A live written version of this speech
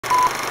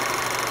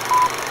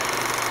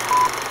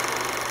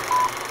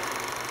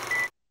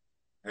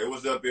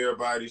what's up,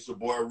 everybody? It's your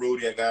boy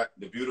Rudy. I got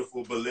the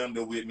beautiful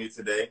Belinda with me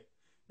today.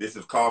 This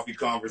is Coffee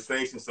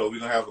Conversation, so we're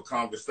gonna have a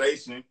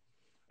conversation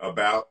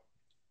about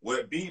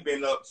what B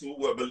been up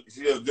to.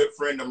 She's a good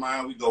friend of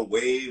mine. We go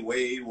way,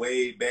 way,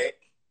 way back.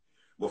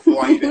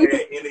 Before I even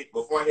had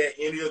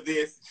any of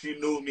this, she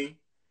knew me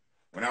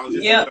when I was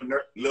just a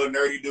little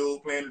nerdy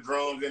dude playing the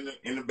drums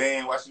in the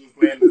band while she was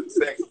playing the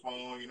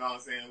saxophone. You know what I'm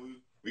saying?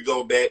 We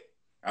go back.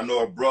 I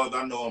know her brother.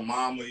 I know her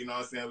mama. You know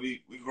what I'm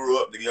saying? We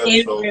grew up together.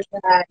 Everybody.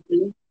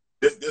 So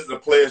this is a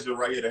pleasure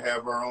right here to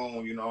have her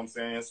on. You know what I'm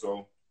saying?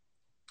 So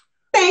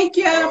thank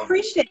you. I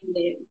appreciate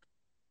it.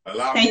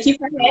 Thank you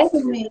for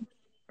having me.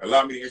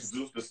 Allow me to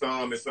introduce the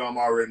some, and some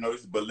already know.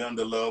 This is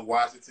Belinda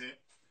Love-Washington,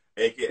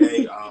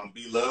 a.k.a.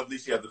 Be Lovely.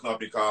 She has a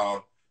company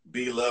called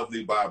Be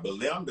Lovely by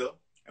Belinda.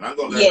 And I'm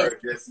going to let her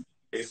just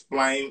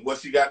explain what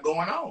she got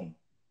going on.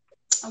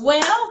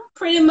 Well,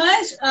 pretty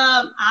much,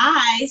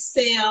 I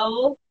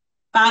sell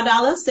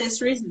 $5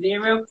 accessories,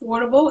 very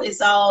affordable.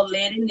 It's all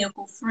lead and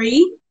nickel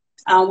free.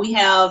 We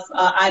have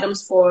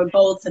items for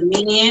both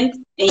men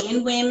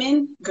and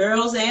women,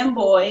 girls and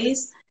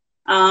boys.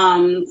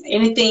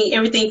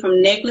 Everything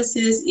from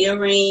necklaces,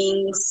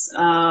 earrings,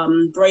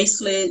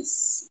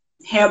 bracelets,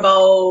 hair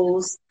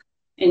bows.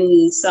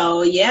 And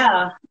so,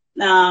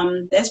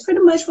 that's pretty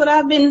much what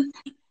I've been.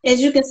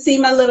 As you can see,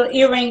 my little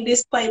earring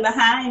display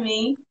behind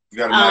me. You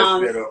got a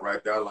nice setup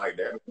right there. I like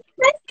that.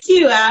 Thank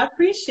you. I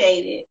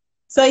appreciate it.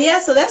 So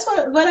so that's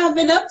what I've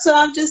been up to.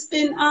 I've just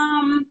been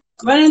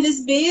running this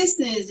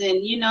business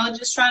and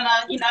just trying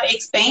to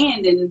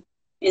expand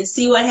and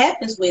see what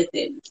happens with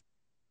it.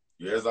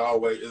 Yeah, it's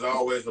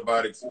always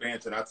about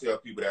expansion. I tell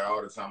people that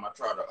all the time. I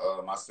try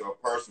to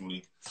myself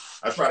personally,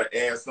 I try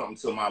to add something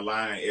to my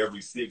line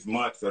every 6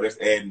 months. So that's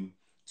adding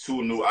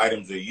 2 new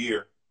items a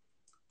year.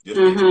 Just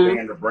to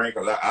expand the brand.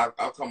 Cause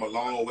I've come a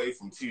long way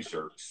from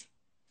T-shirts.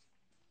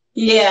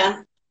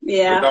 Yeah.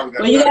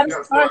 Well, you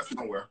gotta start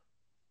somewhere.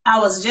 I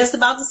was just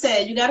about to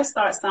say, you got to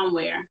start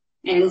somewhere.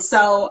 And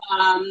so,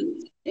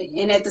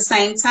 and at the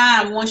same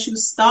time, once you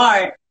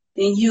start,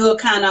 then you'll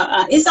kind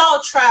of, it's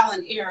all trial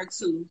and error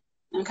too.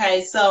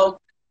 Okay. So,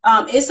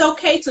 it's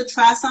okay to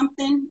try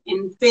something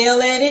and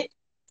fail at it.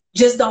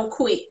 Just don't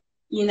quit,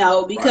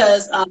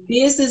 because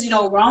business,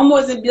 Rome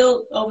wasn't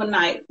built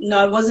overnight.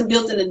 It wasn't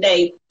built in a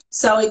day.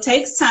 So it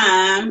takes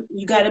time.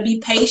 You got to be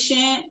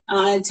patient.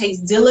 It takes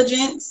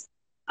diligence.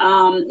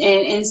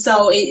 And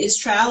so it's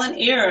trial and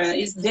error.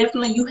 It's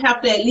definitely, you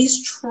have to at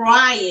least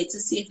try it to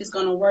see if it's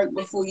going to work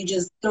before you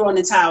just throw in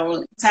the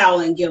towel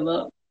and give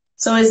up.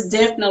 So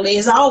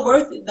it's all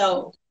worth it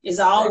though. It's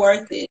all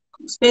worth it,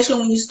 especially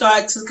when you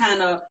start to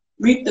kind of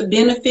reap the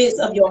benefits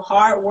of your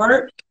hard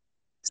work.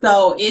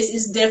 So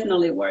it's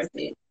definitely worth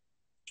it.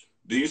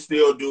 Do you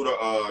still do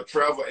the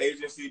travel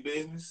agency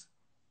business?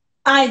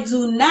 I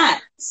do not.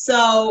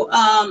 So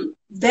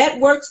that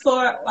works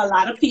for a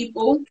lot of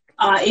people.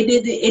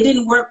 It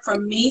didn't work for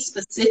me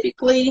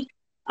specifically.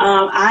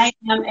 I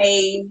am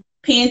a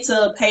pen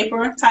to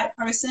paper type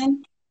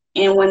person,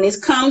 and when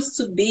it comes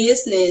to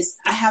business,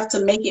 I have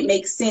to make it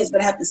make sense,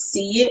 but I have to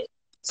see it.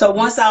 So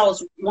once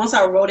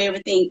I wrote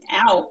everything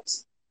out,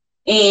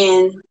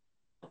 and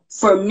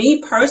for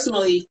me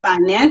personally,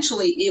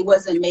 financially, it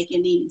wasn't making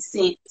any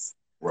sense.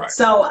 Right.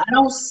 So I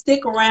don't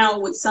stick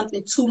around with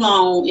something too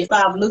long if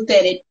I've looked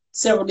at it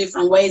several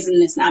different ways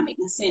and it's not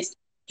making sense.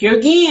 Here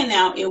again,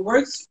 now it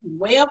works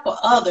well for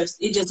others.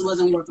 It just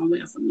wasn't working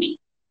well for me.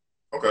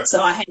 Okay.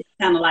 So I had to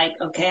kind of like,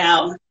 okay,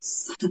 I'll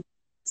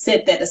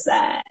set that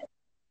aside.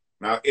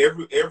 Now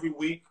every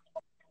week,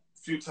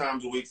 a few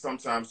times a week,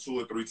 sometimes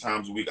 2 or 3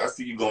 times a week, I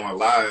see you going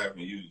live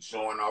and you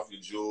showing off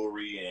your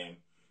jewelry and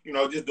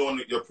just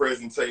doing your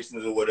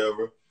presentations or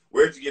whatever.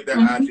 Where'd you get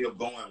that idea of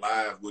going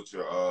live with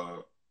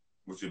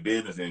your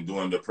business and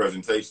doing the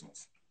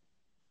presentations?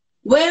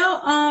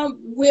 Well,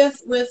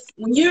 with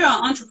when you're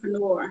an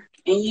entrepreneur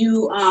and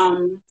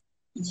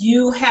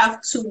you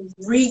have to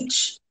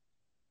reach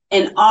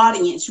an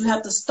audience, you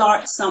have to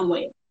start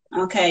somewhere.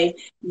 Okay.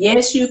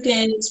 Yes, you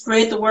can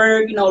spread the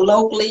word,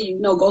 locally,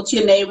 go to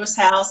your neighbor's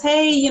house.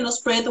 Hey,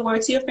 spread the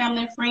word to your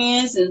family and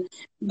friends.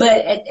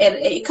 But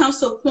it comes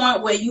to a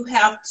point where you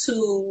have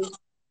to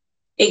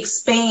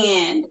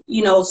expand,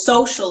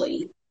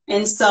 socially.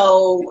 And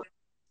so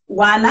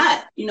why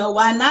not?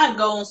 Why not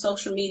go on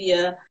social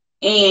media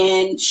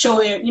and show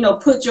it,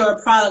 put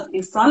your product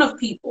in front of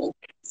people?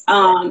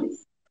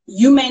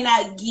 You may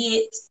not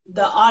get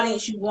the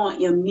audience you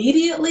want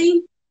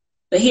immediately,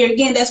 but here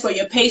again, that's where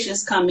your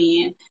patience come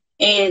in.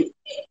 And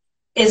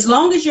as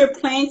long as you're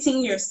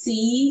planting your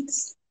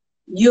seeds,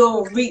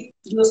 you'll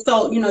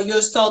sow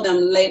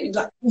them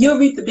later. You'll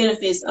reap the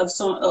benefits of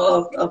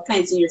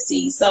planting your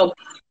seeds. So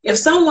if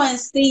someone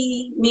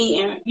see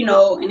me and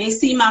and they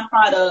see my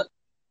product,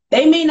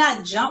 they may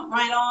not jump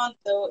right on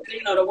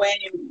the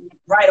wagon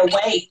right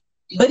away,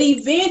 but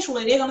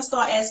eventually they're going to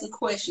start asking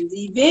questions.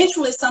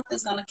 Eventually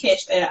something's going to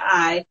catch their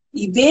eye.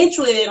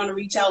 Eventually they're going to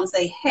reach out and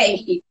say,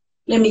 hey,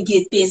 let me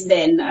get this,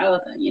 that, and the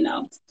other,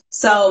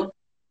 So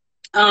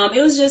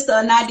It was just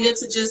an idea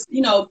to just,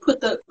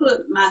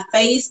 put my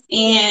face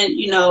and,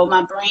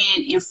 my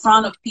brand in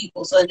front of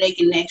people so that they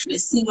can actually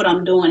see what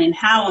I'm doing and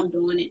how I'm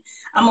doing it.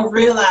 I'm a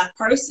real life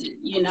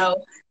person.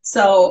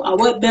 So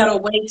what better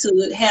way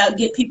to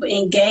get people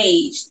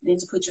engaged than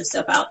to put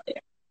yourself out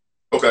there?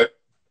 Okay.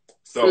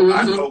 So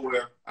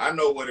Mm-hmm. I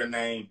know where the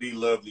name Be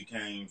Lovely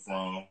came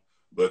from,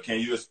 but can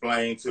you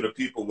explain to the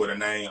people where the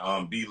name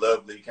Be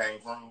Lovely came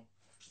from?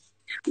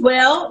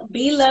 Well,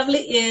 Be Lovely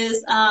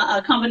is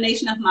a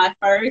combination of my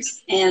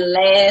first and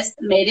last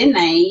maiden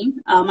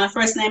name. My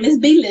first name is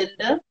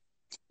Belinda.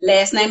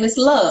 Last name is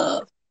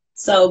Love.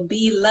 So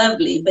Be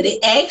Lovely. But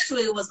it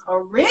actually was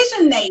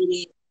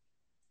originated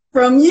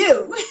from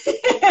you.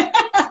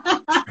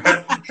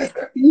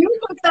 You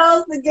put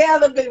those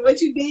together, but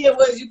what you did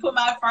was you put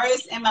my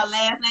first and my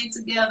last name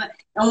together.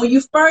 And when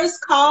you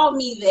first called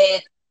me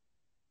that,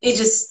 it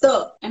just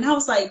stuck. And I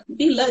was like,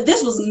 Be Lovely.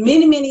 This was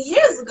many, many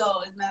years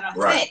ago, as a matter of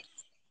Right. fact.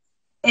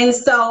 And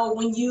so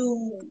when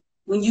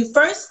you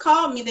first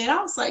called me that,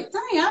 I was like,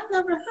 dang, I've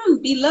never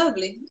heard Be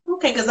Lovely.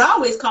 Okay, because I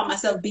always call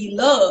myself Be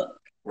Loved.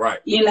 Right.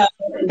 And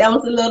that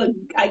was a little,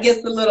 I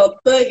guess, a little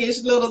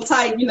thuggish, little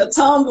type,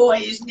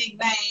 tomboyish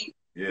nickname.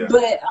 Yeah.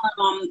 But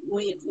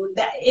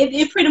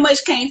it pretty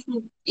much came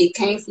from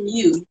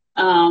you.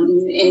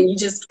 And you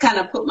just kind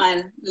of put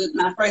my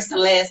first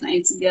and last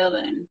name together,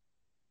 and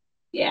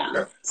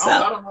yeah. So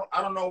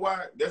I don't know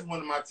why. That's one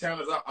of my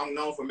talents. I'm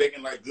known for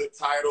making like good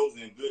titles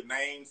and good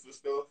names for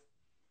stuff.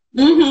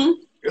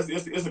 Mm-hmm.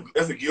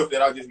 It's a gift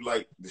that I just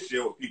like to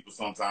share with people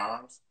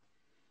sometimes.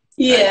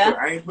 Yeah.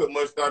 I ain't put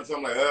much thought into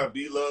something like,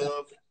 be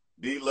loved,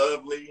 be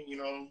lovely,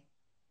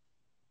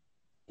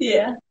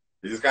 Yeah.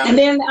 And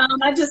then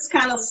I just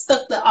kind of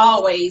stuck the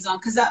always on,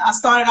 because I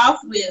started off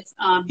with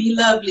Be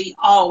Lovely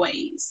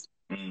Always.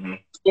 Mm-hmm.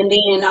 And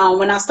then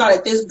when I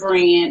started this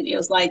brand, it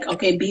was like,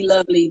 okay, Be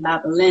Lovely by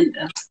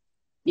Belinda,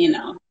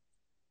 Mm-hmm.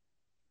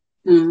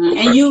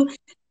 Okay.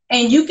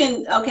 And you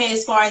can, okay,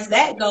 as far as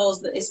that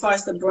goes, as far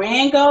as the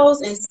brand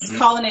goes, and Mm-hmm.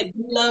 calling it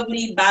Be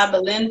Lovely by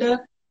Belinda,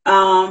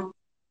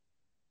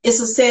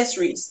 it's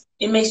accessories.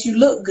 It makes you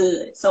look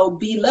good. So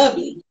Be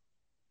Lovely,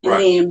 and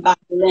then by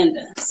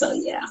Belinda. So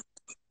yeah.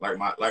 Like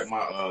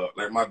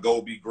my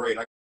Go Be Great.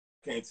 I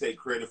can't take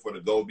credit for the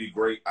Go Be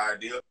Great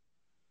idea.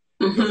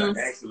 Because Mm-hmm.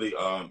 I actually,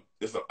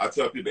 I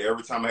tell people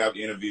every time I have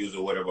interviews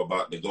or whatever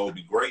about the Go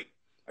Be Great,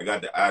 I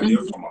got the idea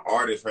Mm-hmm. from an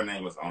artist. Her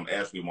name is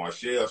Ashley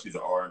Marshall. She's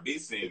an R&B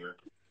singer,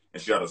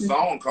 and she had a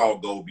song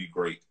called Go Be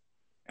Great.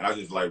 And I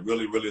just like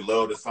really, really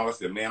love the song. I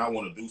said, man, I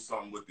want to do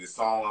something with this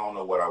song. I don't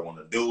know what I want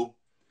to do.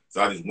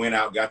 So I just went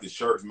out, got the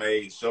shirts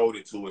made, showed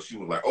it to her. She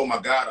was like, oh my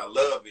God, I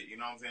love it. You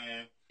know what I'm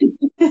saying?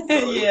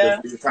 So Yeah.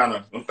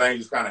 Them things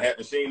just kind of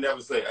happened. She ain't never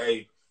say,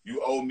 hey,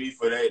 you owe me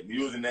for that,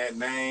 using that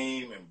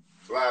name and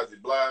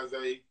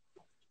blase.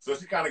 So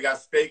she kind of got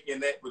stake in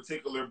that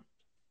particular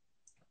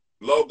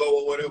logo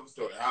or whatever.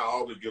 So I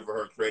always give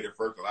her credit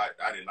first, because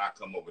I did not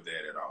come up with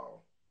that at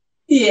all.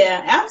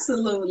 Yeah,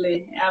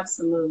 absolutely.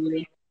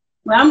 Absolutely.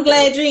 Well, I'm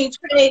glad you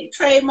ain't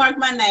trademark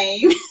my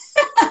name.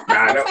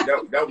 Nah, that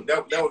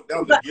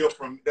was a gift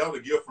from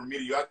me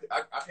to you. I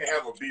can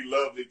have a Be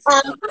Lovely too.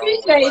 I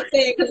appreciate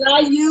that, because I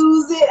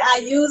use it,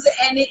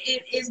 and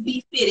it's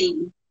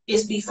befitting.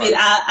 It's befitting.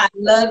 Right. I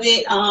love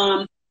it.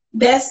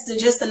 That's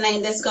just the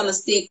name that's gonna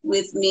stick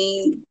with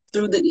me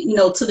through the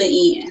to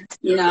the end.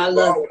 I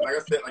love it. Like I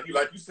said,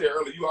 like you said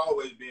earlier, you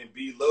always been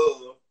Be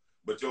Loved,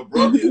 but your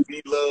brother is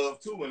Be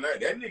Loved too, and that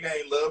nigga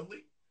ain't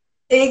lovely.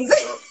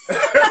 Exactly.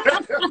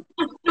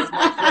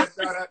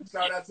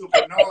 Shout out to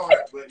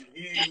Bernard, but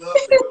he ain't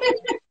lovely.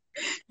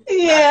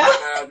 Yeah.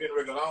 I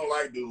don't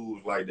like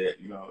dudes like that.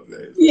 You know what I'm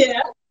saying?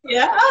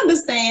 Yeah. I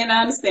understand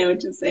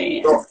what you're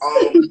saying. So,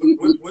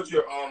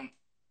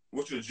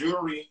 with your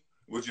jewelry,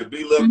 with your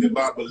Be Lovely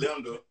by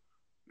Belinda,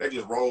 that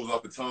just rolls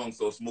off the tongue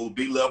so smooth.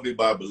 Be Lovely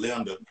by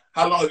Belinda.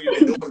 How long have you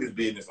been doing this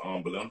business,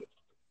 Belinda?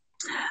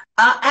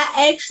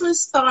 I actually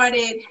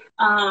started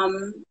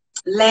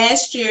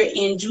last year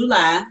in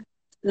July.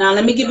 Now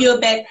let me give you a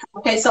back.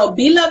 Okay, so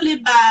Be Lovely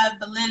by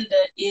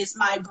Belinda is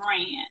my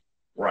brand.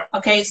 Right.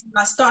 Okay, so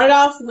I started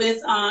off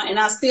with, and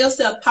I still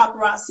sell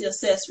paparazzi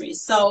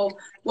accessories. So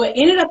what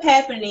ended up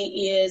happening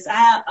is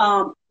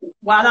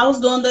while I was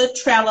doing the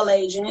travel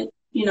agent,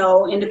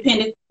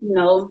 independent,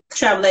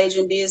 travel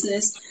agent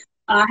business,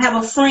 I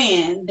have a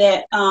friend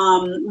that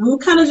we were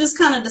kind of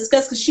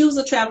discuss, because she was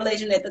a travel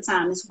agent at the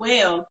time as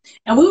well.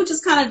 And we were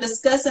just kind of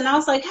discussing. I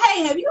was like,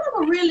 hey, have you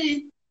ever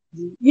really,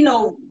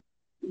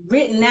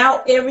 written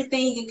out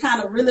everything and kind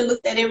of really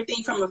looked at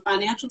everything from a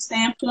financial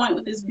standpoint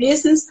with this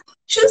business?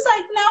 She was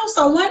like, no.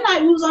 So one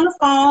night we was on the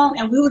phone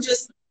and we were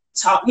just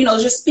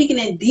just speaking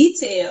in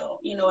detail,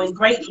 in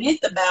great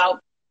length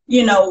about,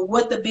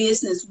 what the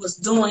business was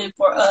doing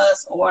for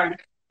us, or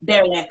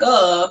their lack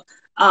of,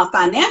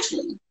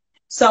 financially.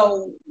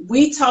 So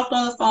we talked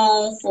on the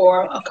phone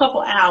for a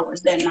couple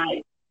hours that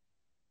night.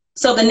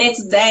 So the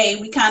next day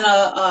we kind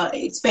of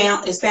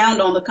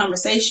expound on the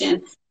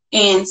conversation.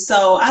 And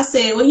so I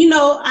said, well, you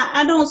know,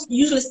 I don't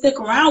usually stick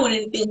around with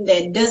anything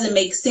that doesn't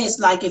make sense.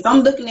 Like if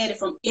I'm looking at it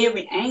from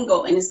every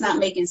angle and it's not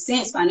making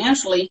sense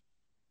financially,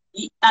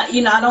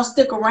 you know, I don't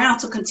stick around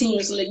to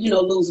continuously, you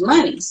know, lose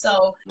money.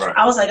 So Right.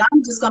 I was like,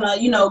 I'm just gonna,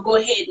 you know, go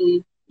ahead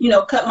and, you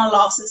know, cut my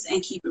losses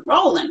and keep it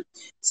rolling.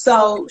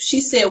 So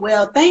she said,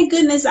 well, thank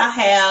goodness I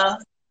have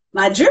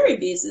my jewelry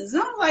business.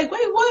 And I was like,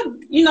 wait, what?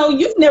 You know,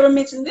 you've never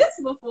mentioned this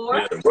before.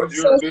 Yeah. What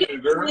So jewelry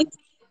business, girl?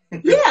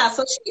 yeah,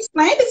 so she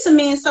explained it to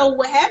me. And so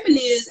what happened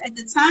is at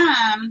the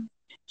time,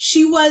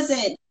 she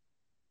wasn't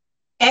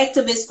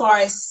active as far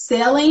as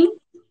selling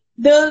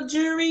the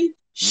jewelry.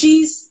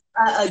 She's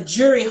a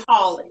jewelry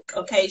holic.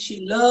 Okay,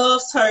 she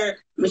loves her. I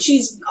mean,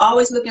 she's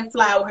always looking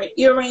fly with her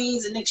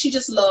earrings, and then she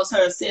just loves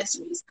her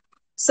accessories.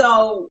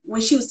 So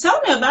when she was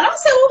telling me about it, I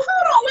said, "Well,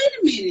 hold on, wait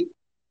a minute.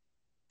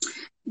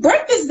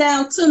 Break this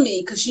down to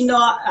me, because you know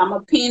I'm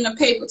a pen and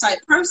paper type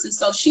person."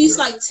 So she's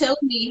Yeah. like telling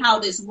me how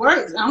this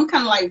works. And I'm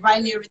kind of like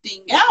writing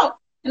everything out,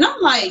 and I'm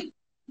like,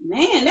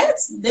 "Man, that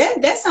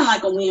sounds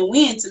like a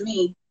win-win to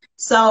me."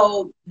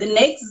 So the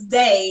next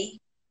day,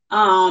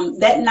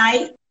 that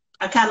night,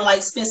 I kind of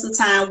like spent some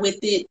time with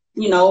it,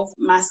 you know,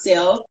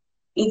 myself,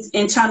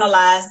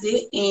 internalized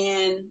it,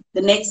 and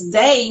the next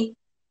day,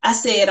 I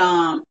said,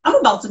 "I'm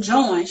about to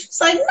join." She's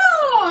like,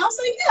 "No," I was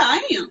like, "Yeah,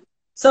 I am."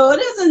 So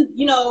it doesn't,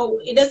 you know,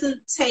 it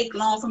doesn't take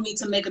long for me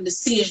to make a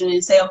decision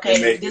and say, okay,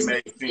 It this,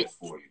 made sense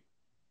for you.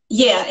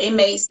 yeah, it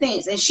made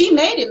sense. And she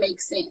made it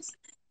make sense.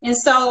 And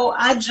so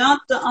I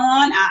jumped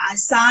on, I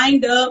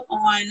signed up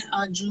on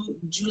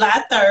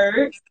July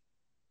 3rd.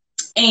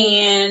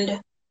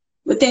 And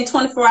within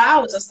 24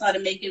 hours, I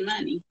started making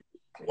money.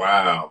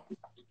 Wow.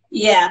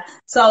 Yeah.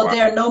 So Wow.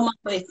 there are no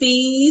monthly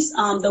fees.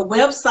 The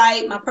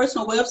website, my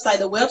personal website,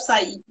 the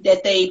website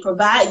that they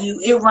provide you,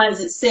 it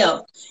runs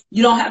itself.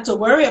 You don't have to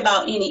worry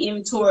about any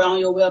inventory on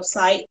your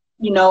website.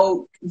 You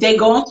know, they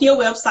go onto your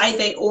website,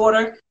 they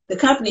order, the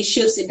company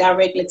ships it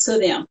directly to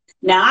them.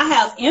 Now I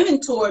have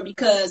inventory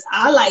because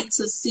I like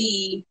to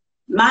see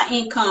my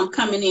income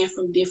coming in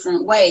from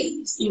different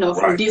ways, you know,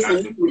 from Right. Not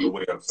different just from the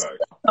website.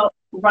 so,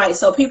 right.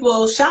 So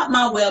people shop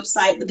my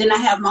website, but then I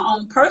have my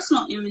own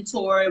personal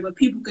inventory where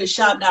people can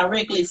shop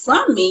directly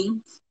from me.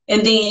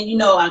 And then, you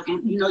know,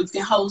 you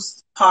can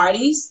host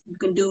parties. You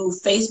can do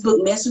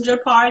Facebook Messenger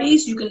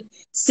parties. You can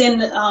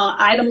send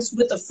items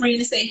with a friend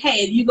and say, hey,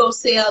 if you go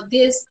sell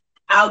this,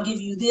 I'll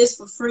give you this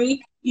for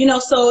free. You know,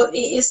 so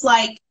it's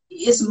like,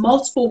 it's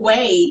multiple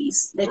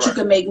ways that you Right.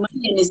 can make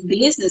money in this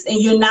business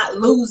and you're not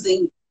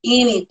losing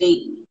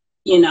anything,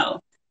 you know.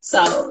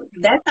 So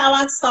that's how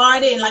I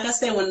started. And like I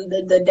said, when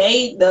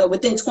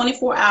within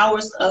 24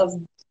 hours of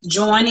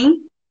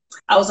joining,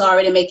 I was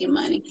already making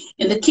money.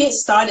 And the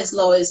kits start as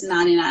low as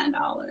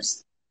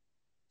 $99.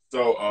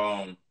 So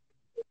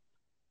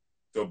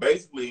so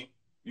basically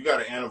you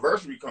got an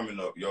anniversary coming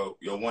up, your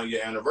 1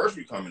 year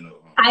anniversary coming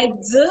up. Huh? I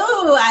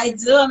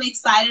do. I'm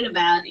excited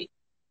about it.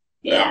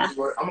 Now Yeah. I'm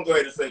gonna go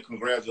ahead and say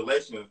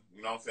congratulations.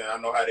 You know what I'm saying? I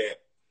know how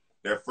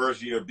that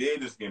first year of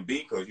business can be,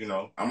 because you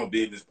know I'm a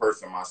business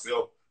person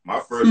myself.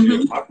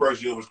 Mm-hmm. My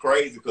first year was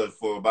crazy because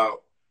for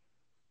about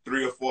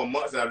 3 or 4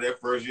 months out of that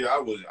first year, I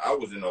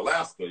was in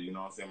Alaska. You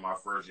know what I'm saying? My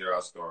first year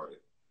I started.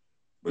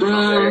 But you know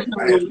what I'm saying?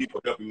 I had Mm-hmm.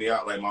 people helping me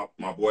out, like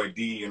my boy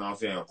D, you know what I'm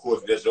saying? Of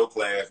course, that's your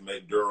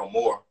classmate, Daryl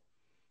Moore.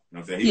 You know what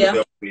I'm saying? He was Yeah.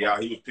 helping me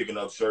out. He was picking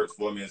up shirts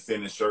for me and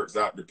sending shirts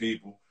out to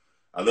people.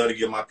 I love to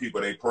give my people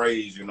their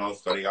praise, you know,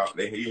 so he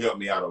helped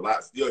me out a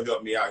lot, still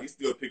helped me out. He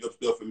still pick up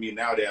stuff for me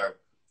now that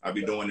I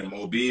be doing in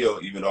Mobile,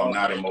 even though I'm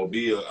not in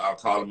Mobile. I'll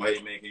call him,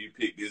 hey man, can you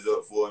pick this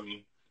up for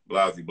me?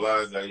 Blase.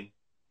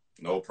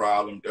 No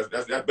problem.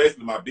 That's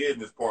basically my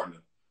business partner,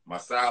 my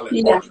silent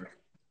Yeah. partner.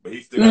 But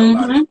he still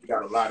got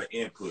Mm-hmm. a lot of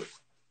input.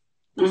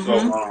 So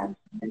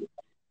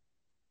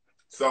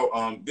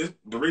Mm-hmm. this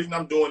the reason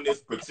I'm doing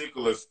this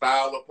particular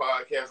style of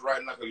podcast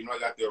right now, because you know I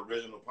got the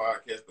original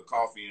podcast, the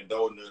Coffee and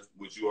Donuts,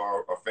 which you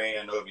are a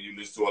fan of and you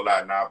listen to a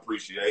lot, and I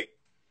appreciate.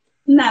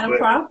 Not a But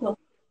problem.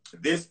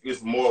 this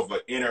is more of an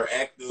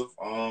interactive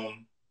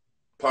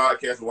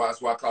podcast.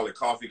 That's why I call it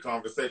Coffee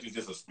Conversations.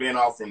 Just a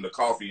spinoff from the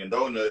Coffee and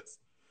Donuts.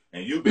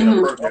 And you've been a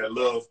Mm-hmm. person that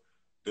loves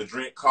to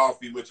drink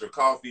coffee with your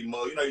coffee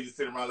mug. You know, you just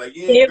sit around like,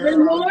 yeah, Every girl,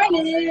 you know what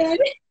I'm saying? morning.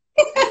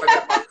 You know, I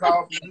got my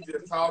coffee. We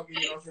just talking,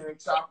 you know what I'm saying?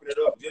 Chopping it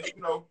up. Just,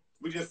 you know,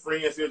 we just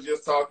friends here,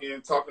 just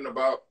talking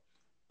about,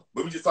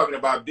 but we just talking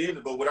about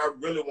business. But what I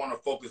really want to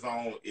focus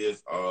on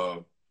is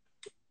how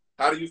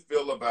do you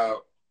feel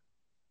about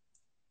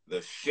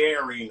the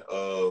sharing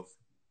of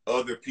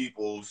other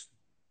people's,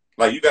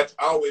 like I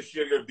always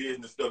share your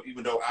business stuff,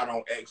 even though I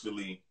don't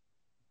actually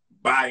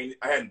I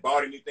hadn't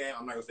bought anything.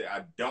 I'm not gonna say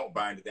I don't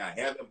buy anything. I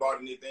haven't bought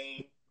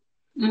anything.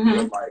 Mm-hmm.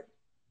 But like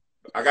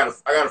I got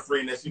a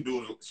friend that she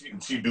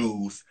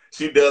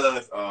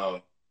does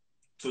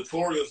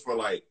tutorials for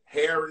like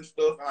hair and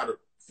stuff, how to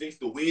fix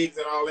the wigs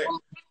and all that.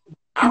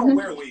 I don't Mm-hmm.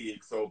 wear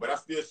wigs, but I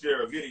still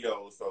share a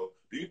video. So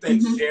do you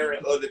think Mm-hmm.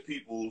 sharing other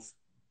people's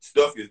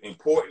stuff is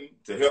important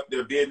to help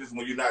their business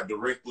when you're not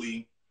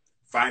directly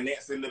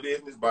financing the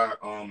business by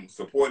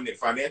supporting it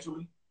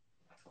financially?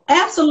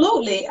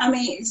 Absolutely. I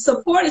mean,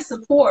 support is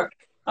support.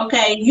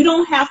 Okay. You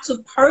don't have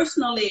to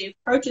personally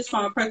purchase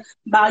from a person.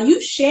 By you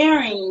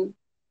sharing,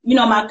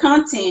 my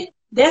content,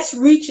 that's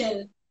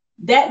reaching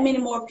that many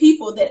more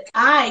people that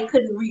I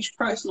couldn't reach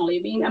personally.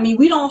 I mean,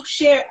 we don't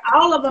share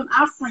all of them.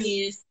 Our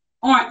friends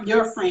aren't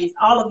your friends.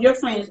 All of your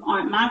friends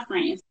aren't my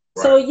friends.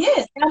 Right. So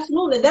yes,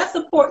 absolutely. That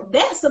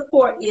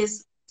support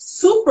is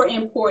super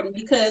important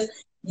because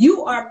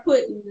you are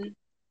putting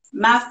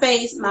my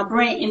face, my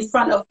brand in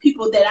front of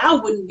people that I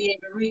wouldn't be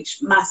able to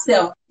reach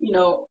myself,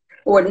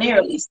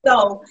 ordinarily.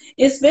 So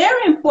it's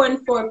very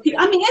important for people.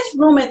 I mean, it's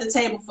room at the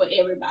table for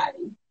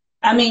everybody.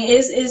 I mean,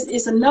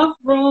 it's enough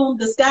room.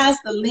 The sky's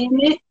the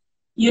limit,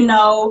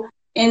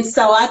 and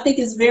so I think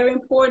it's very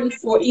important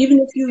for even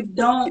if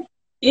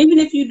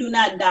you do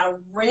not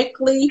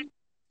directly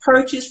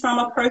purchase from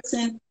a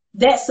person,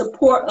 that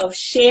support of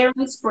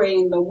sharing,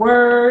 spreading the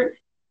word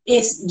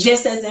is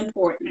just as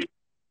important.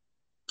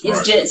 It's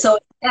Right. just so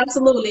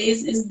absolutely.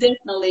 It's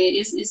definitely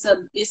it's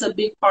a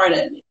big part of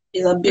it.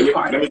 It's a big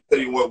part Let of me it. tell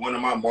you what one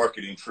of my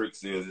marketing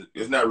tricks is.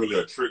 It's not really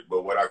a trick,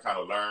 but what I kind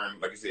of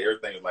learned, like you said,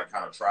 everything is like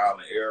kind of trial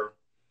and error.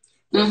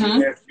 But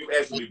you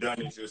actually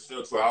done it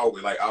yourself. So I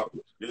always I'll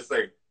just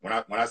say when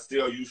I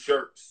sell you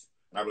shirts,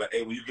 and I'll be like,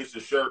 hey, when you get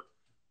your shirt,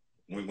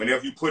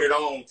 whenever you put it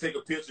on, take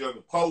a picture of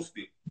it, post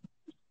it.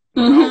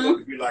 I don't want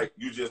to be like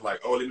you just like,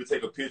 oh, let me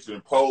take a picture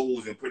and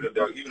pose and put it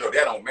there, even though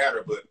that don't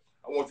matter. But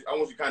I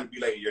want you kind of be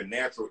like in your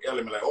natural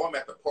element, like, oh, I'm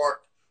at the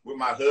park with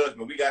my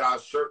husband. We got our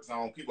shirts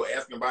on. People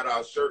asking about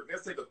our shirt.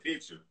 Let's take a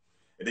picture.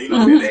 And then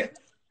that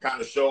kind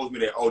of shows me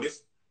that, oh,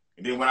 this.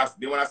 And then when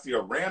I see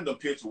a random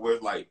picture where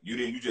it's like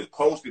you just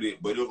posted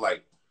it, but it was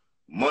like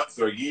months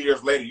or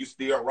years later, you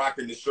still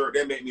rocking the shirt.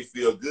 That made me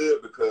feel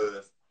good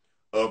because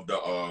of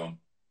the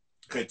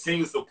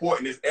continued support.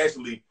 And it's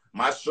actually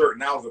my shirt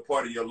now is a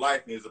part of your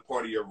life and is a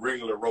part of your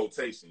regular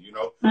rotation.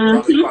 So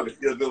it probably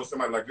feels good with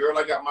somebody like, girl,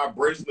 I got my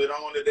bracelet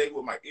on today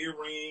with my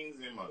earrings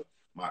and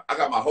I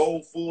got my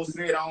whole full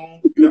set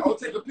on. Oh,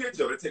 take a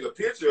picture of it. They take a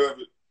picture of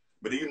it.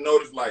 But then you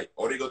notice like,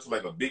 oh, they go to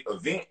like a big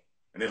event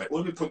and they're like,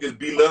 let me put this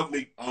Be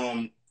Lovely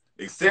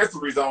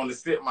accessories on to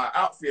set my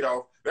outfit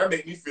off. That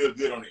make me feel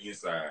good on the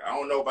inside. I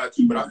don't know about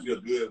you, but I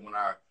feel good when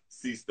I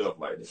see stuff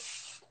like that.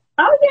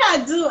 Oh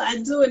yeah, I do,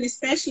 and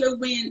especially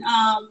when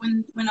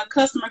a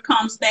customer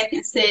comes back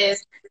and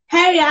says,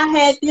 "Hey, I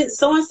had this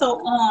so and so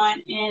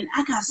on, and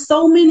I got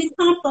so many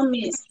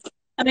compliments."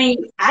 I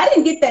mean, I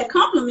didn't get that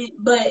compliment,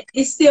 but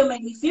it still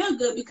made me feel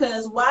good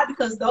because why?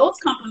 Because those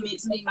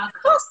compliments made my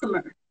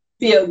customer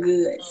feel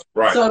good.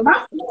 Right. So if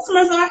my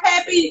customers are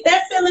happy,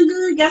 they're feeling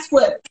good. Guess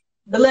what?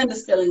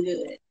 Belinda's feeling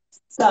good.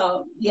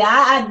 So yeah,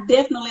 I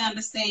definitely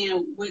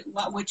understand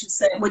what you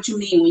say, what you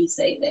mean when you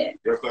say that.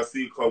 That's what I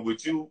see. Cause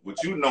with you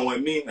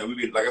knowing me,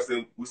 and like I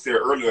said, we said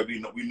earlier, we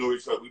know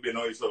each other. We've been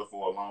knowing each other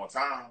for a long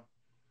time.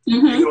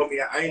 You know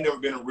me. I ain't never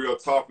been a real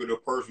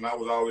talkative person. I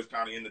was always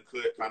kind of in the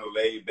cut, kind of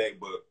laid back,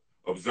 but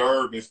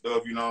observing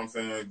stuff. You know what I'm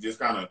saying? Just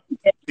kind of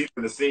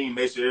keeping the scene,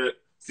 make sure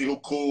see who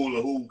cool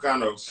and who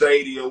kind of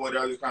shady or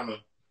whatever. Just kind of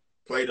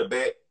play the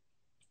back.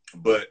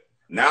 But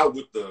now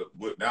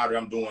now that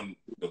I'm doing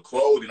the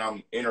clothing,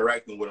 I'm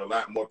interacting with a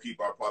lot more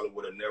people I probably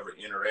would have never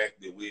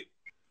interacted with.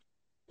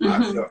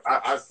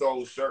 I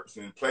sold shirts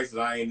in places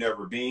I ain't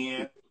never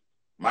been,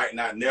 might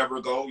not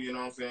never go, you know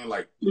what I'm saying?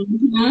 Like,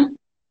 and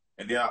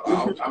then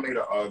I made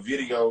a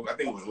video, I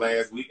think it was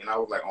last week, and I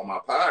was like on my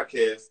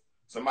podcast,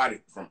 somebody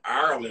from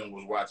Ireland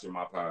was watching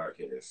my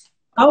podcast.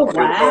 Oh,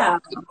 wow.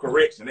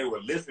 Correction, they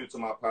were listening to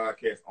my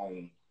podcast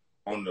on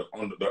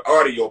the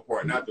audio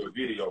part, not the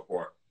video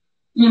part.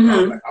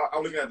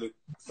 I'm looking at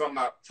something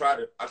I try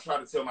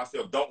to tell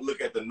myself, don't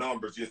look at the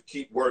numbers, just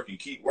keep working.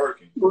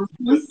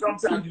 But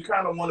sometimes you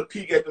kind of want to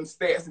peek at them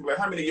stats and be like,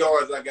 how many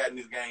yards I got in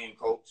this game,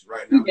 coach,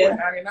 right now?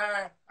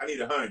 99? I need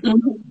 100.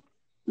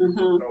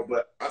 So,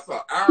 but I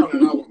saw Ireland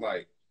and I was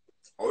like,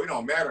 oh, it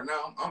don't matter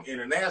now. I'm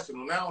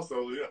international now,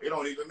 so it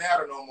don't even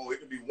matter no more. It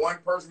can be one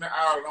person in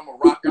Ireland. I'm going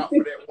to rock out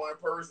for that one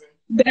person.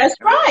 That's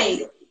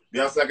right.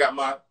 Then I got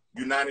my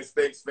United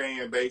States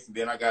fan base, and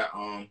then I got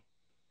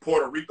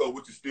Puerto Rico,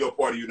 which is still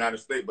part of the United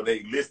States, but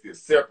they listed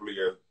separately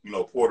as,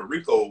 Puerto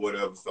Rico or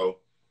whatever. So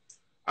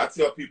I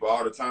tell people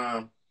all the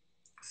time,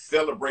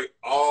 celebrate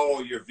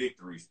all your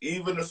victories,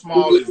 even the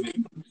smallest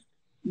victories.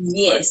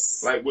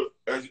 Yes. Like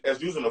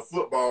as using a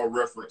football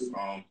reference,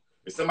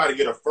 if somebody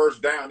get a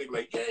first down, they be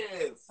like,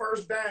 yeah,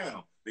 first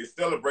down. They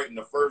celebrating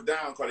the first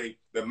down because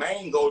the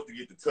main goal is to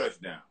get the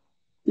touchdown.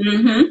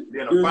 Then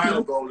the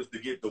final goal is to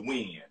get the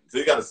win. So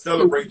you got to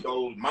celebrate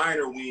those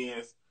minor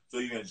wins so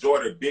you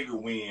enjoy the bigger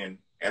win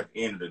at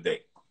the end of the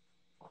day.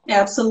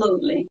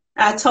 Absolutely.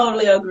 I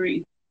totally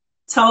agree.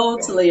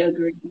 Totally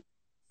agree.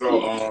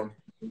 So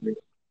let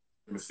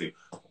me see.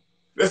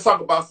 Let's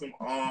talk about some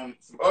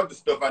other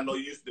stuff. I know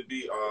you used to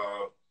be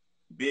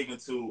big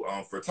into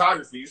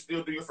photography. You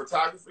still do your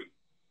photography?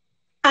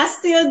 I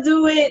still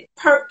do it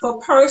for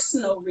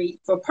personal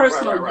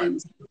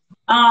reasons.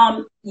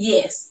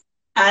 Yes.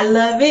 I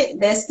love it.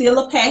 That's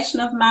still a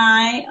passion of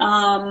mine.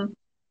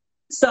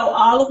 So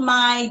all of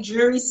my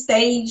jewelry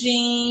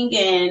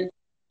staging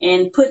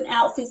and putting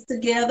outfits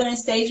together and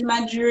staging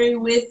my jewelry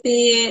with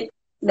it.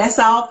 That's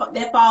all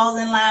that falls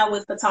in line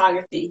with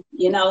photography,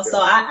 you know. So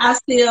I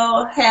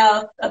still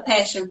have a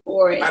passion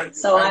for it.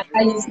 So I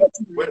use that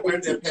to where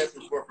did that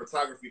passion for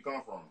photography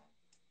come from?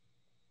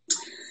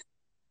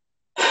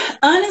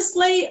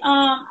 Honestly,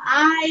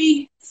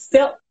 I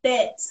felt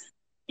that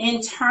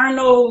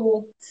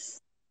internal,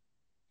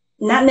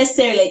 not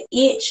necessarily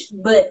itch,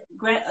 but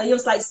it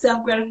was like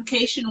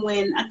self-gratification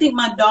when I think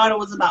my daughter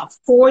was about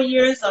 4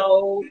 years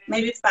old,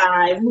 maybe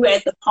 5. We were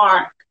at the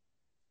park,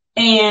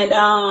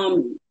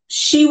 and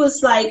she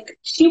was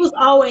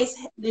always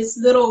this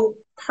little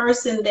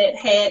person that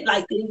had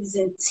like these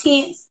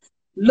intense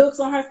looks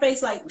on her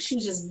face, like she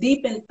was just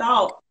deep in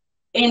thought.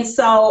 And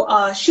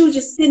so she was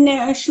just sitting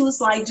there and she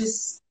was like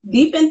just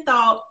deep in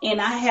thought.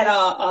 And I had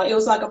it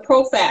was like a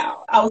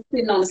profile. I was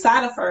sitting on the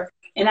side of her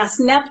and I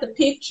snapped the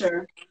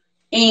picture,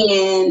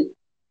 and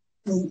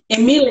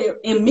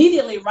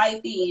immediately right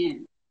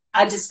then,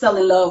 I just fell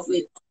in love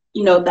with,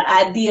 you know, the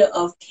idea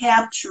of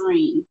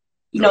capturing,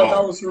 you know,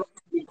 those moments.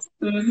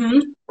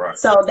 Right.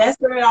 So that's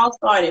where it all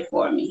started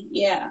for me.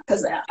 Yeah.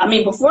 Because, I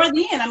mean, before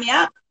then,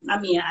 I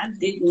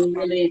didn't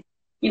really,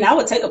 you know, I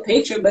would take a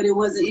picture, but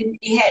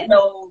it had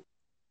no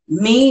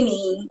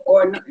meaning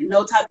or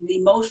no type of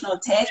emotional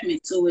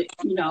attachment to it,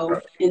 you know.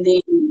 Right. And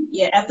then,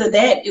 yeah, after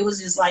that, it was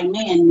just like,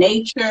 man,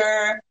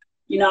 nature,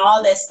 you know,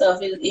 all that stuff,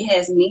 it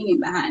has meaning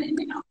behind it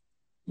now.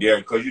 Yeah,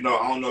 because, you know,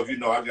 I don't know if you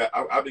know,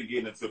 I've been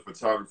getting into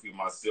photography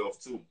myself,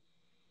 too.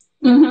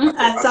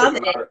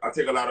 I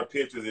take a lot of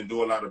pictures and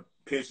do a lot of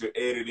picture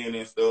editing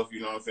and stuff,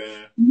 you know what I'm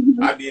saying?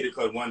 I did it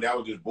because one day I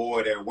was just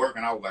bored at work,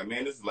 and I was like,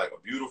 man, this is like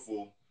a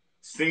beautiful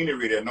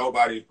scenery that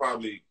nobody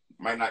probably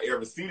might not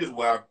ever see this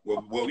where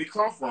we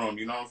come from,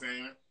 you know what I'm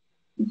saying?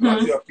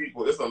 I tell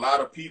people, there's a lot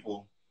of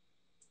people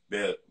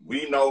that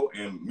we know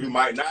and we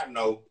might not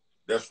know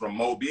that's from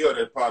Mobile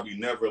that probably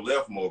never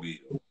left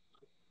Mobile.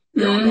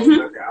 They don't know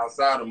nothing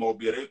outside of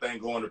Mobile. They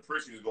think going to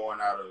Pritchard is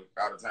going out of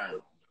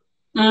town.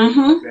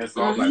 And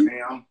so I'm like,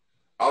 man,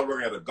 I was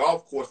working at a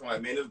golf course. I'm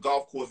like, man, this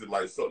golf course is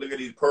like, so look at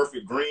these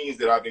perfect greens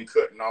that I've been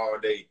cutting all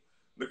day.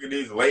 Look at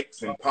these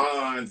lakes and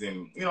ponds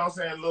and, you know what I'm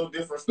saying, little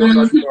different stuff.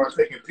 I started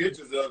taking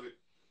pictures of it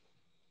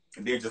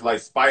and then just like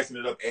spicing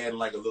it up, adding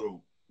like a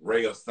little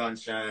ray of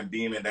sunshine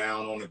beaming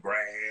down on the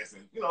grass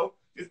and, you know,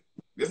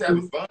 just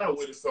having fun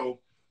with it. So,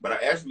 but I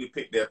actually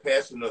picked that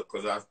passion up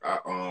because I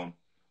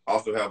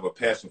also have a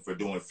passion for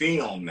doing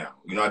film now.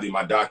 You know, I did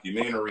my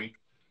documentary.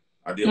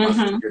 I did my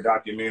secret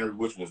documentary,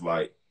 which was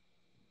like,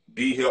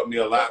 D helped me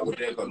a lot with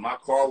that because my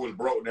car was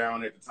broke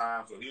down at the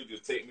time. So he'll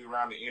just take me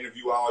around to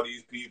interview all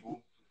these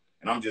people.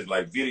 And I'm just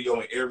like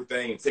videoing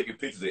everything and taking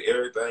pictures of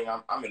everything.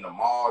 I'm in the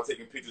mall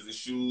taking pictures of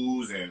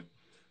shoes and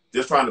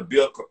just trying to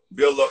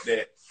build up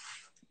that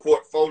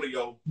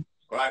portfolio.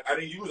 I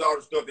didn't use all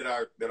the stuff that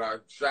I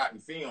shot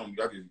and filmed.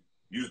 I just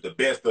used the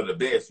best of the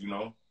best, you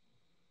know.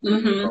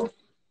 So,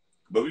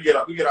 but we get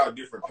our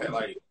different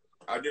passions.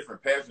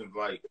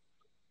 Like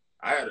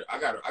I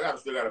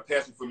still got a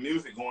passion for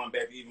music going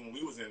back even when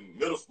we was in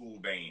middle school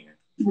band.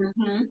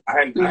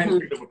 I hadn't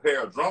picked up a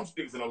pair of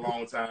drumsticks in a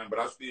long time, but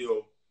I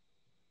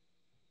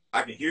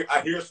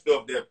hear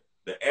stuff that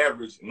the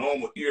average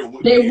normal ear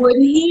wouldn't hear. They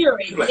wouldn't hear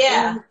it. Like,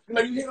 yeah.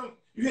 Like you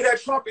hear that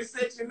trumpet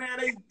section, man,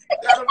 they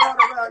got a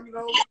you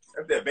know.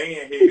 That's that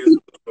band head.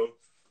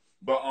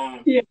 But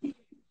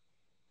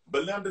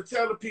Belinda,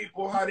 tell the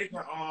people how they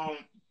can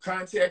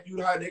contact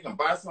you, how they can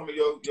buy some of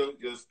your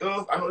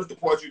stuff. I know this is the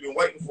part you've been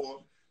waiting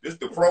for. This is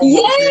the promo.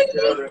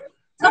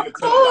 Tell them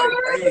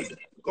like, hey,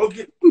 go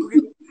get,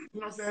 you know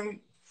what I'm saying?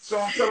 So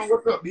tell them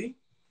what's up, B.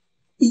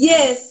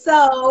 Yes,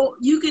 so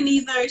you can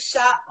either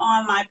shop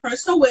on my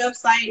personal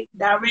website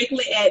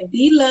directly at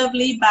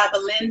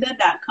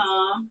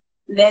belovelybybelinda.com.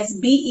 That's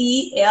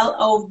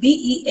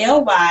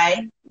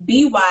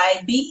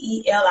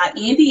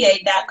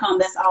BelovelyByBelinda.com.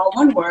 That's all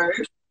one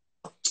word.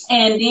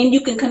 And then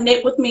you can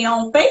connect with me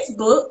on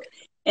Facebook,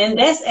 and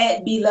that's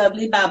at Be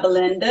Lovely by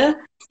Belinda.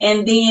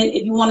 And then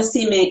if you want to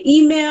send me an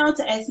email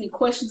to ask me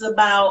questions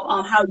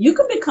about how you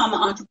can become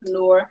an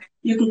entrepreneur,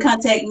 you can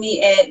contact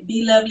me at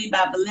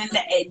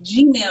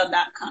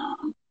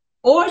belovelybybelinda@gmail.com.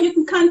 Or you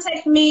can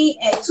contact me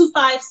at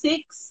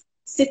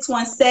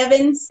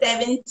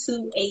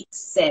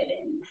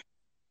 256-617-7287.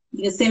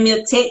 You can send me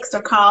a text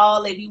or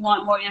call if you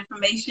want more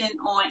information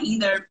on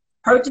either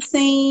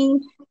purchasing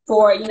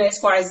for, you know, as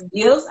far as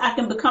gifts. I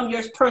can become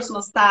your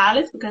personal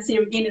stylist because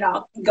here again, it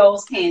all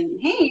goes hand in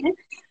hand.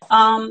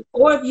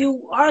 Or if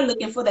you are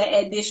looking for that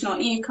additional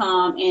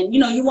income and, you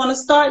know, you want to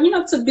start, you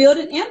know, to build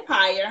an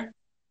empire,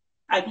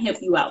 I can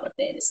help you out with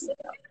that as well.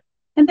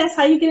 And that's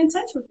how you get in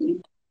touch with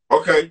me.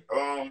 Okay.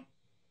 Why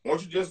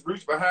don't you just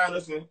reach behind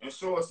us and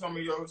show us some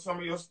of your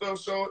stuff?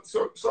 Show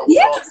stuff, girl.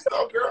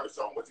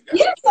 Show them what you got.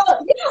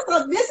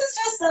 So this is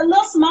just a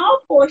little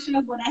small portion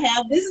of what I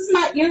have. This is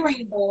my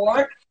earring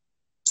board.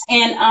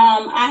 And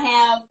I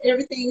have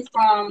everything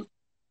from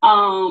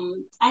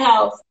I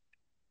have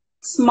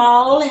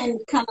small and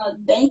kind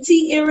of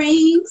dainty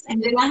earrings,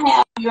 and then I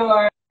have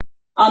your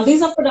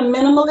these are for the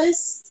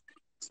minimalists.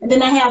 And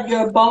then I have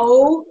your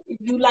bold. If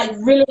you like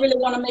really, really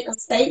want to make a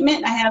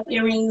statement, I have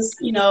earrings,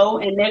 you know,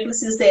 and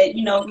necklaces that,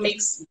 you know,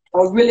 makes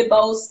a really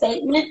bold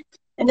statement.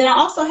 And then I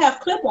also have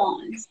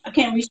clip-ons. I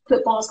can't reach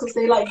clip-ons because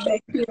they like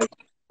back here.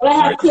 But I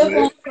have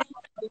Nice.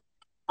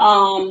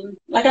 clip-ons.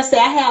 Like I said,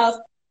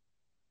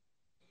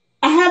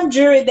 I have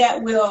jewelry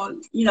that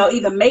will, you know,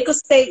 either make a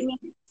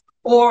statement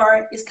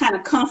or it's kind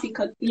of comfy,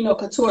 you know,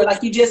 couture.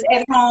 Like you just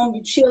at home,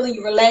 you chilling,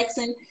 you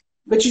relaxing,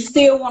 but you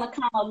still want to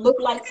kind of look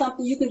like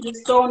something. You can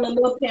just throw in a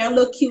little pair of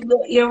little cute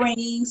little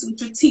earrings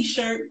with your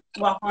t-shirt,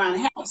 walk around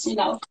the house, you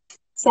know.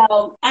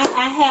 So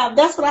I have,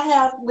 that's what I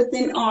have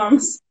within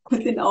arms,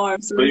 within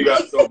arms. So you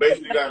got, so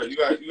basically you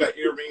got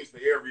earrings for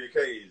every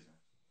occasion.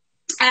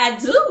 I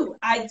do.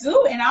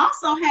 And I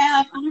also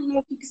have, I don't know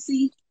if you can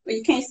see, but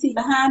you can't see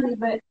behind me,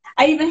 but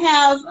I even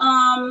have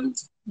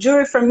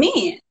jewelry for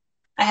men.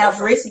 I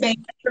have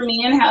wristbands for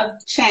men,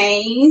 have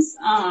chains.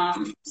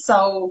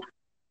 So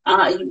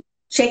you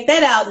check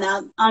that out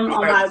now on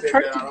my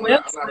personal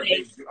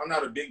website. I'm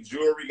not a big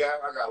jewelry guy.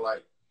 I got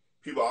like,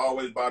 people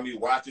always buy me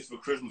watches for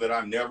Christmas that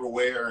I never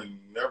wear and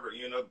never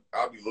end up,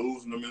 I'll be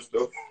losing them and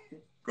stuff.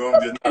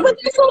 But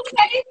that's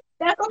okay.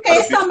 That's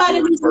okay. Somebody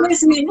who's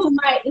listening who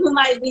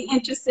might be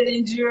interested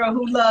in jewelry,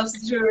 who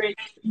loves jewelry.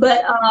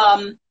 But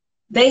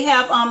they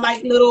have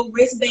like little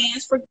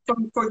wristbands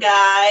for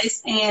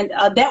guys, and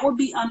that would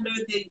be under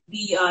the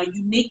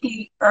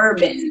Uniquely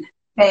Urban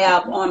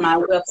tab on my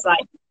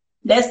website.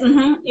 That's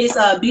it's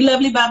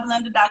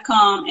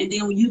belovelybybelinda.com, and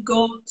then when you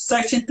go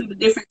searching through the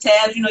different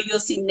tabs, you know, you'll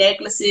see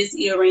necklaces,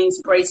 earrings,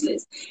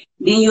 bracelets.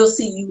 Then you'll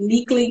see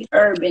Uniquely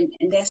Urban,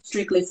 and that's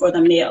strictly for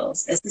the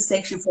males. That's the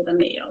section for the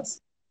males.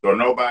 So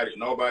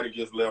nobody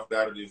gets left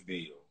out of this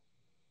deal.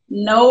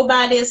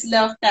 Nobody is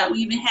left out. We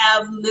even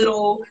have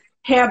little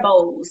hair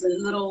bows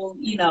and little,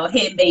 you know,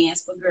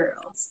 headbands for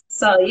girls.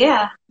 So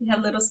yeah, we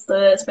have little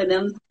studs for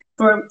them.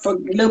 For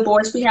little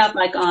boys, we have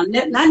like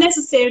not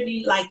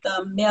necessarily like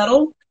the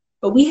metal,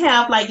 but we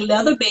have like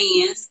leather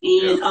bands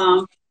and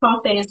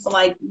cloth bands for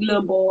like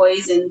little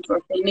boys, and for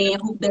men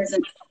who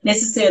doesn't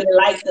necessarily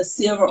like the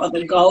silver or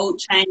the gold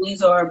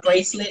chains or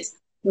bracelets.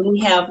 Then we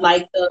have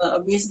like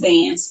the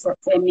wristbands for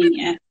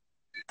men.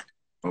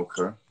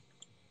 Okay.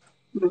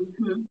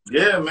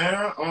 Yeah,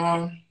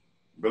 man.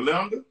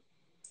 Belinda,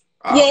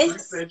 I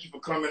appreciate you for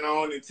coming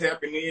on and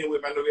tapping in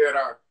with me. I know we had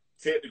our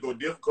technical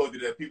difficulty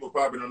that people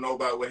probably don't know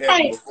about what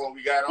happened before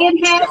we got on.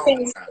 It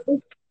happens.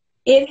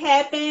 It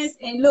happens,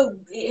 and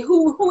look,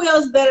 who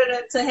else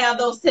better to have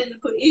those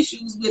technical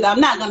issues with? I'm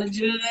not going to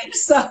judge,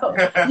 so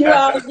you're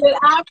all good.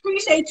 I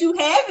appreciate you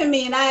having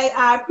me, and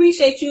I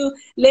appreciate you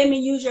letting me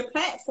use your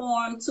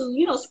platform to,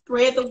 you know,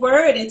 spread the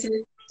word and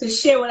to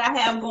share what I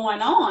have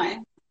going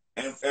on.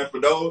 And for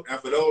those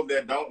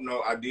that don't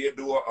know, I did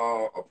do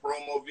a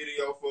promo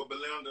video for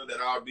Belinda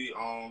that I'll be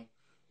on.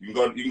 You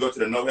can go to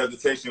the No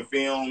Hesitation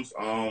Films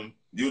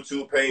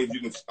YouTube page.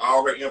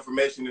 All her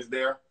information is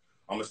there.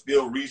 I'm gonna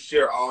still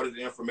reshare all this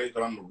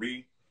information. I'm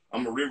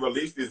gonna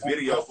re-release this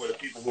video for the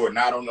people who are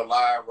not on the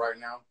live right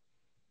now.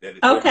 That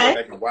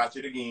they can watch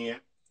it again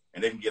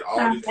and they can get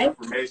all this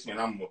information. And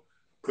I'm gonna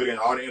put in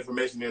all the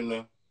information in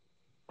the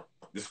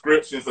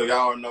description so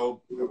y'all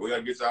know where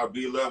y'all get y'all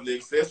Be Lovely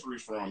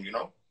accessories from. You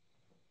know.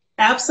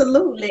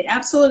 Absolutely.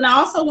 And I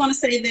also want to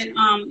say that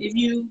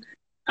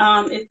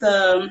if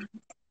the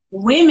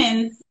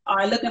women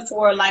are looking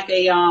for like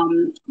a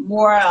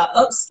more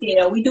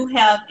upscale, we do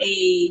have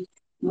a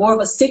more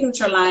of a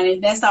signature line,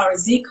 and that's our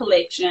Z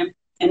collection,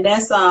 and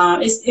that's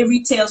it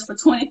retails for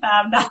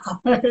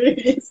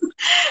 $25.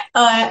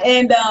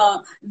 And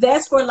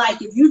that's for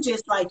like if you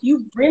just like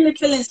you really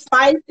feeling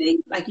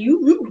spicy, like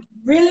you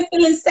really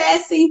feeling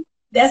sassy,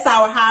 that's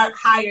our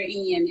higher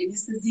end, and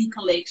it's the Z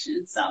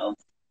collection. So.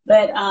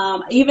 But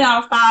even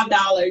our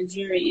 $5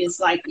 jewelry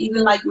is like,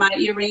 even like my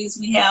earrings,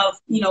 we have,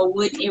 you know,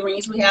 wood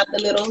earrings. We have the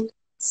little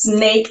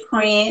snake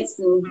prints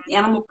and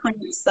animal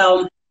prints.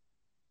 So,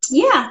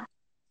 yeah.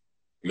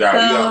 You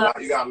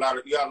got a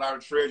lot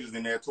of treasures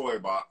in that toy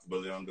box,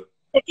 Belinda.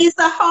 It's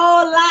a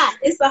whole lot.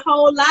 It's a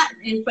whole lot,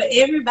 and for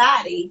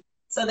everybody.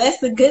 So that's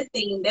the good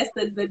thing. That's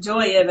the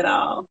joy of it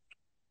all.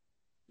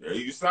 Yeah,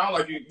 you sound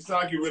like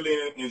you're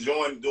really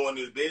enjoying doing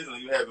this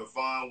business. You're having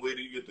fun with it.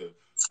 You get to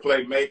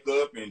play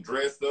makeup and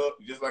dress up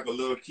just like a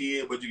little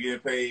kid, but you're getting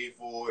paid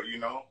for it, you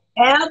know?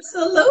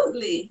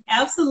 Absolutely.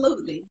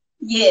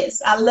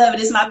 Yes, I love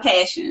it. It's my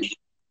passion.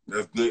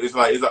 That's good. It's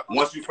like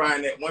once you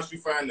find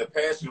the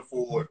passion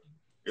for it,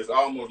 it's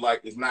almost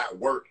like it's not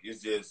work.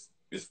 It's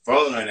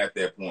fun at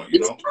that point, you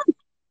know?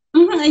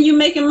 And you're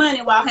making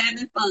money while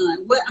having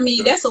fun. Well, I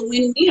mean, that's a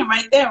win-win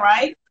right there,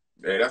 right?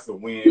 Yeah, that's a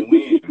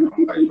win-win.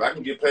 I'm like, if I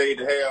can get paid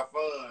to have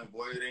fun,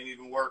 boy, it ain't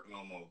even work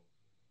no more.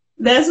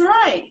 That's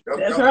right.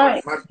 That's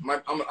right. I'm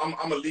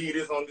gonna leave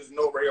this on this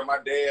note right here. My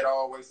dad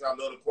always, I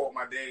love to quote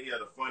my dad. He had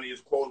the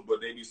funniest quotes,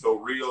 but they be so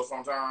real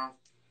sometimes.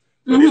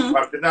 But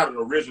it's not an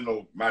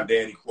original my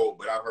daddy quote,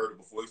 but I've heard it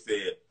before. He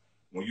said,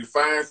 "When you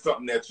find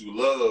something that you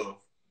love,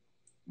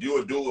 you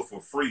will do it for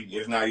free.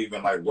 It's not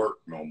even like work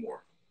no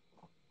more."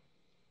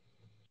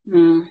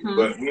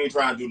 But we ain't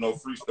trying to do no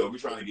free stuff. We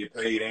trying to get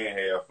paid and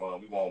have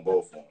fun. We want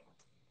both of them.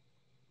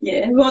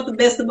 Yeah, we want the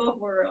best of both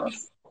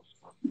worlds.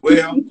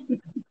 Well,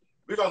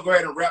 we're going to go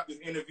ahead and wrap this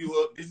interview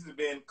up. This has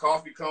been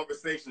Coffee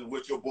Conversations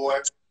with your boy,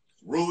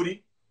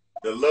 Rudy,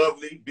 the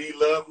lovely,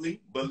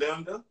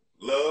 Belinda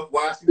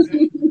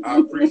Love-Washington. I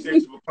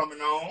appreciate you for coming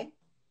on.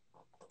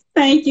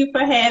 Thank you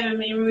for having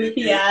me, Rudy.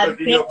 Give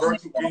you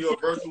a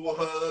virtual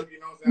hug. You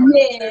know what I'm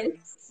saying?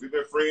 Yes. We've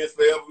been friends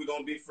forever. We're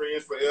going to be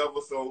friends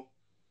forever. So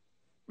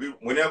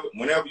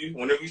whenever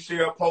you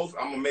share a post,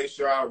 I'm going to make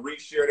sure I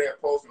reshare that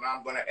post, and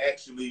I'm going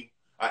to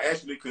I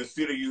actually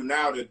consider you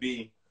now to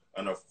be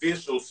an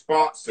official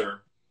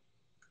sponsor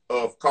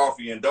of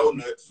Coffee and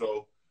Donuts.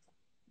 So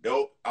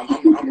I'm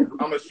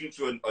gonna shoot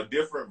you a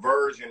different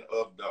version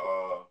of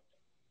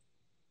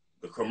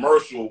the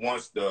commercial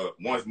once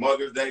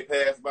Mother's Day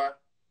passed by.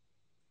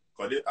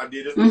 Cause I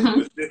did this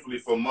specifically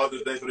for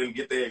Mother's Day, so they can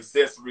get their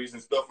accessories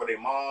and stuff for their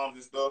moms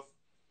and stuff.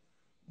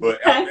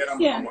 But after that, I'm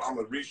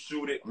gonna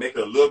reshoot it, make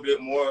it a little bit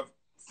more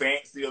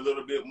fancy, a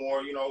little bit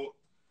more, you know.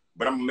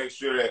 But I'm gonna make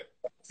sure that,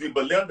 see,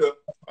 Belinda,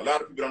 a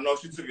lot of people don't know,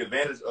 she took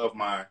advantage of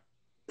my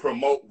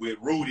promote with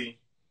Rudy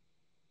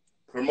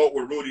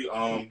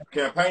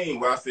campaign,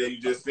 where I said, you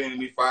just send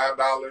me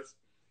 $5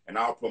 and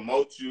I'll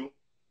promote you.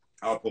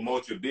 I'll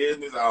promote your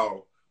business.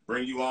 I'll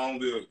bring you on.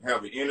 We'll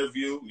have an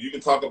interview. You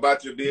can talk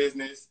about your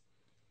business,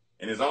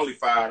 and it's only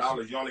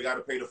 $5. You only got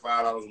to pay the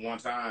 $5 one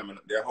time, and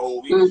that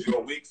whole week is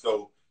your week.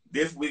 So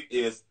this week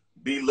is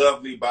Be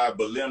Lovely by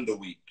Belinda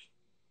week.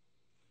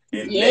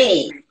 And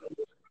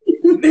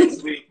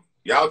next week,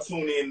 y'all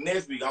tune in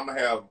next week. I'm going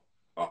to have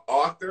an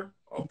author,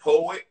 a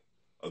poet,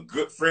 a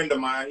good friend of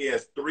mine. He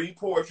has 3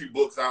 poetry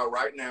books out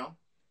right now.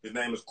 His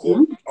name is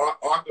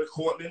Arthur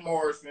Cortland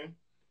Morrison.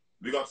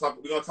 We're gonna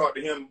talk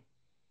to him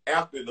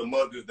after the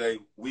Mother's Day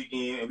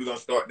weekend, and we're gonna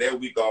start that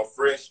week off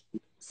fresh.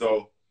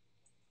 So,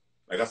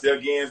 like I said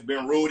again, it's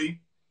been Rudy.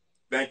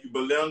 Thank you,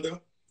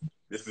 Belinda.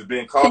 This has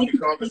been Coffee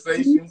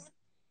Conversations.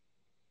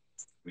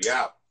 We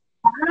out.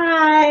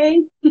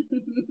 Bye.